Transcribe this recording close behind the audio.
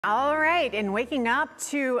All right, and waking up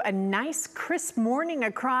to a nice crisp morning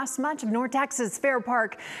across much of North Texas. Fair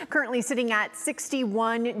Park currently sitting at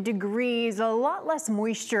 61 degrees, a lot less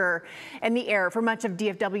moisture in the air for much of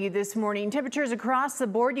DFW this morning. Temperatures across the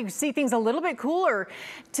board, you can see things a little bit cooler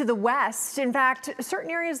to the west. In fact, certain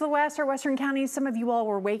areas of the west, our western counties, some of you all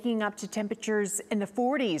were waking up to temperatures in the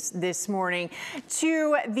 40s this morning.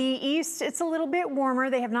 To the east, it's a little bit warmer.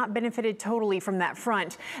 They have not benefited totally from that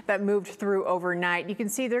front that moved through overnight. You can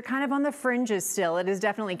see they're kind of on the fringes still. It is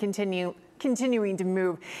definitely continuing to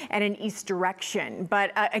move in an east direction.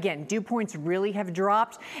 But again, dew points really have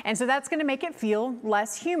dropped. And so that's going to make it feel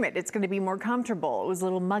less humid. It's going to be more comfortable. It was a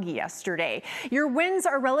little muggy yesterday. Your winds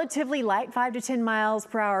are relatively light, 5 to 10 miles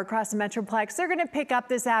per hour across the Metroplex. They're going to pick up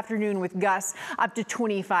this afternoon with gusts up to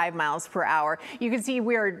 25 miles per hour. You can see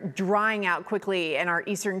we are drying out quickly in our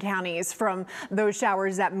eastern counties from those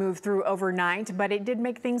showers that moved through overnight. But it did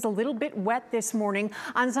make things a little bit wet this morning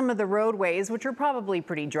on some of the roadways, which are probably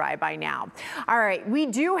pretty dry by now. All right, we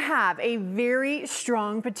do have a very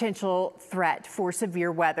strong potential threat for severe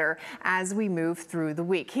weather as we move through the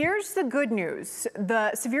week. Here's the good news.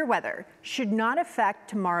 The severe weather should not affect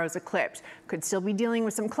tomorrow's eclipse. Could still be dealing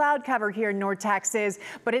with some cloud cover here in North Texas,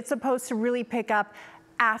 but it's supposed to really pick up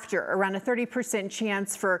after, around a 30%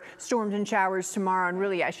 chance for storms and showers tomorrow. And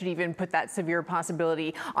really, I should even put that severe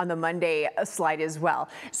possibility on the Monday slide as well.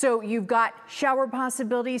 So you've got shower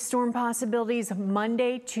possibilities, storm possibilities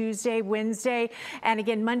Monday, Tuesday, Wednesday. And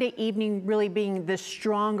again, Monday evening really being the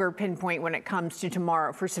stronger pinpoint when it comes to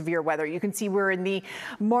tomorrow for severe weather. You can see we're in the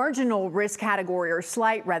marginal risk category, or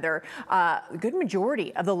slight rather, a good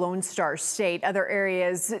majority of the Lone Star State, other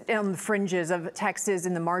areas on the fringes of Texas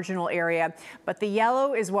in the marginal area. But the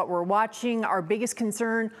yellow is what we're watching. Our biggest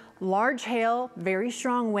concern, large hail, very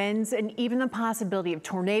strong winds, and even the possibility of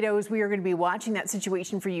tornadoes. We are going to be watching that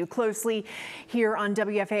situation for you closely here on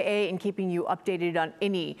WFAA and keeping you updated on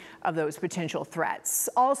any of those potential threats.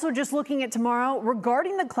 Also, just looking at tomorrow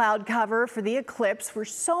regarding the cloud cover for the eclipse, where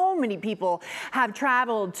so many people have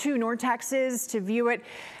traveled to North Texas to view it.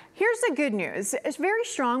 Here's the good news. It's a very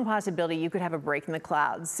strong possibility you could have a break in the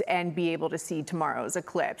clouds and be able to see tomorrow's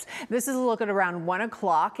eclipse. This is a look at around 1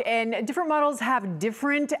 o'clock, and different models have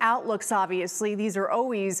different outlooks, obviously. These are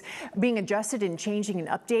always being adjusted and changing and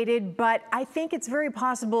updated, but I think it's very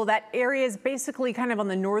possible that areas basically kind of on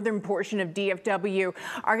the northern portion of DFW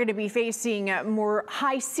are going to be facing more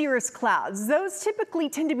high cirrus clouds. Those typically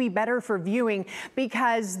tend to be better for viewing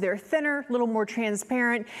because they're thinner, a little more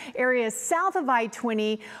transparent. Areas south of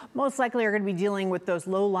I-20 most likely are going to be dealing with those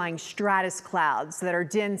low-lying stratus clouds that are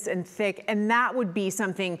dense and thick, and that would be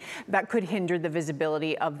something that could hinder the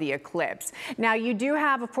visibility of the eclipse. Now, you do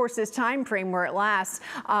have, of course, this time frame where it lasts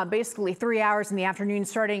basically 3 hours in the afternoon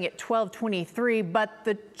starting at 12:23, but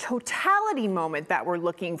the totality moment that we're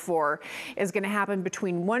looking for is going to happen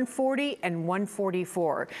between 1:40 and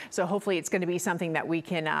 1:44. So hopefully it's going to be something that we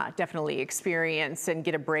can definitely experience and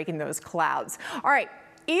get a break in those clouds. All right.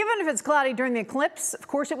 Even if it's cloudy during the eclipse, of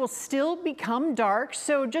course, it will still become dark.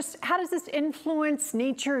 So just how does this influence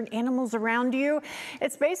nature and animals around you?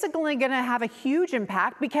 It's basically going to have a huge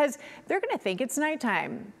impact because they're going to think it's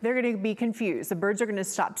nighttime. They're going to be confused. The birds are going to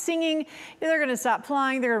stop singing. They're going to stop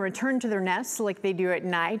flying. They're going to return to their nests like they do at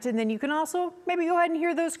night. And then you can also maybe go ahead and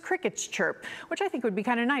hear those crickets chirp, which I think would be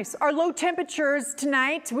kind of nice. Our low temperatures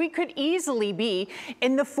tonight, we could easily be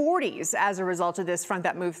in the 40s as a result of this front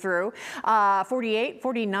that moved through. 48,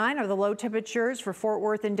 49 are the low temperatures for Fort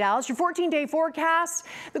Worth and Dallas. Your 14-day forecast,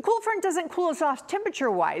 the cool front doesn't cool us off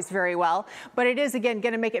temperature-wise very well, but it is, again,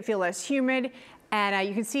 going to make it feel less humid. And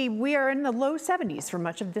you can see we are in the low 70s for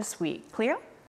much of this week. Cleo?